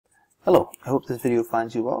Hello, I hope this video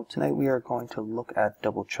finds you well. Tonight we are going to look at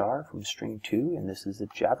doubleChar from string 2, and this is a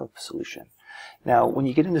Java solution. Now, when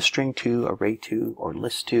you get into string 2, array 2, or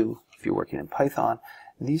list 2, if you're working in Python,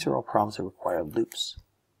 these are all problems that require loops.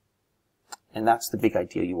 And that's the big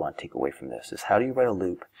idea you want to take away from this, is how do you write a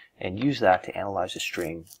loop and use that to analyze a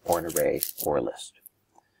string, or an array, or a list.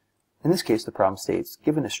 In this case, the problem states,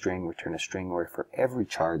 given a string, return a string where for every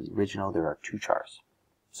char, the original, there are two chars.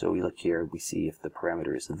 So we look here, we see if the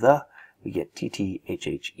parameter is the, we get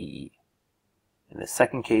TTHHEE. In the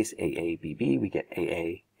second case, AABB, we get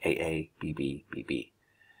AA, AA, BB, BB.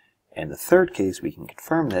 And the third case, we can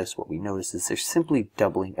confirm this. What we notice is they're simply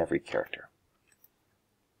doubling every character.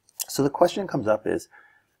 So the question comes up is,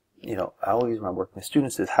 I always when I'm working with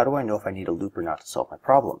students is, how do I know if I need a loop or not to solve my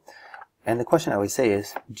problem? And the question I always say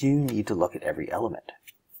is, do you need to look at every element?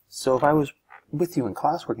 So if I was with you in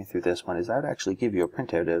class working through this one, is I would actually give you a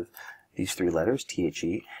printout of these three letters,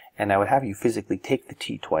 THE, and I would have you physically take the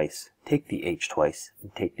T twice, take the H twice,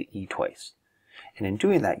 and take the E twice. And in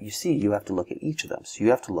doing that, you see you have to look at each of them. So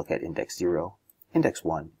you have to look at index 0, index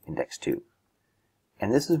 1, index 2.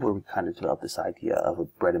 And this is where we kind of develop this idea of a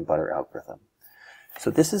bread and butter algorithm.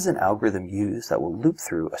 So this is an algorithm used that will loop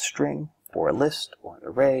through a string, or a list, or an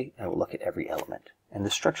array, and it will look at every element. And the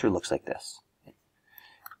structure looks like this.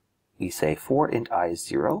 We say for int I is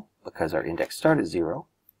 0, because our index start is 0.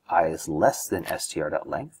 I is less than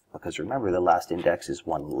str.length, because remember the last index is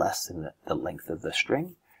 1 less than the length of the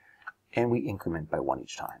string. And we increment by 1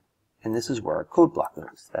 each time. And this is where our code block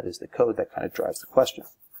lives. That is the code that kind of drives the question.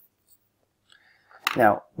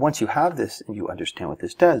 Now, once you have this and you understand what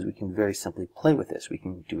this does, we can very simply play with this. We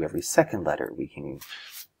can do every second letter. We can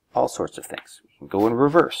all sorts of things. We can go in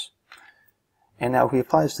reverse. And now if we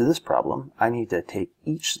apply this to this problem, I need to take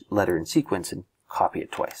each letter in sequence and copy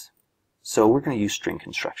it twice. So we're going to use string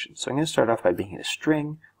construction. So I'm going to start off by making a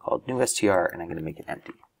string called new str, and I'm going to make it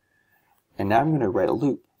empty. And now I'm going to write a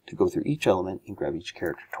loop to go through each element and grab each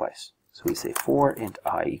character twice. So we say for int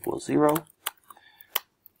I equals 0,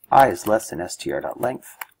 I is less than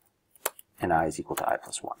str.length, and I is equal to I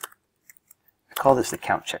plus 1. I call this the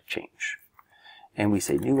count check change. And we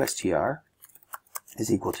say new str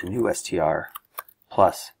is equal to new str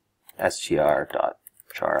plus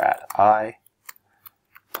str.char at I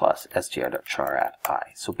plus str.char at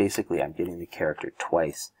I. So basically I'm getting the character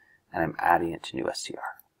twice and I'm adding it to new str.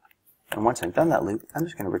 And once I've done that loop, I'm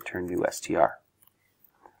just going to return new str.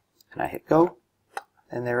 And I hit go,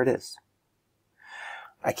 and there it is.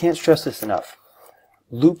 I can't stress this enough.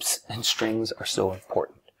 Loops and strings are so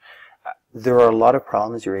important. There are a lot of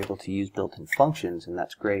problems you're able to use built-in functions, and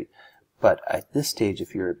that's great. But at this stage,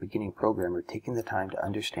 if you're a beginning programmer, taking the time to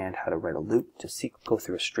understand how to write a loop, to go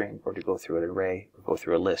through a string, or to go through an array, or go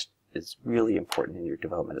through a list, is really important in your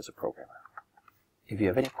development as a programmer. If you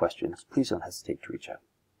have any questions, please don't hesitate to reach out.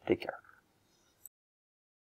 Take care.